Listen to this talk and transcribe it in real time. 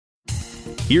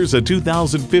Here's a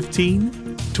 2015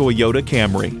 Toyota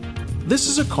Camry. This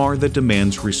is a car that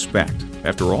demands respect.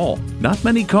 After all, not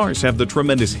many cars have the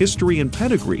tremendous history and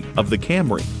pedigree of the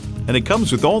Camry, and it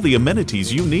comes with all the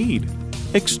amenities you need.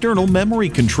 External memory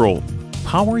control,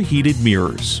 power heated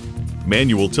mirrors,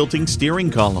 manual tilting steering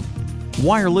column,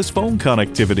 wireless phone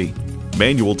connectivity,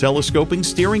 manual telescoping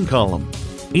steering column,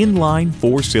 inline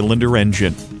 4-cylinder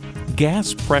engine,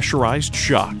 gas pressurized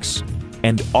shocks,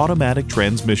 and automatic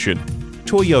transmission.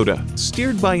 Toyota,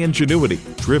 steered by ingenuity,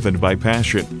 driven by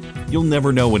passion. You'll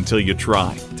never know until you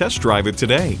try. Test drive it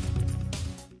today.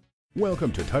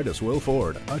 Welcome to Titus Will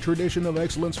Ford, a tradition of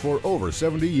excellence for over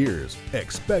 70 years.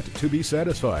 Expect to be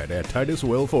satisfied at Titus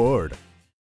Will Ford.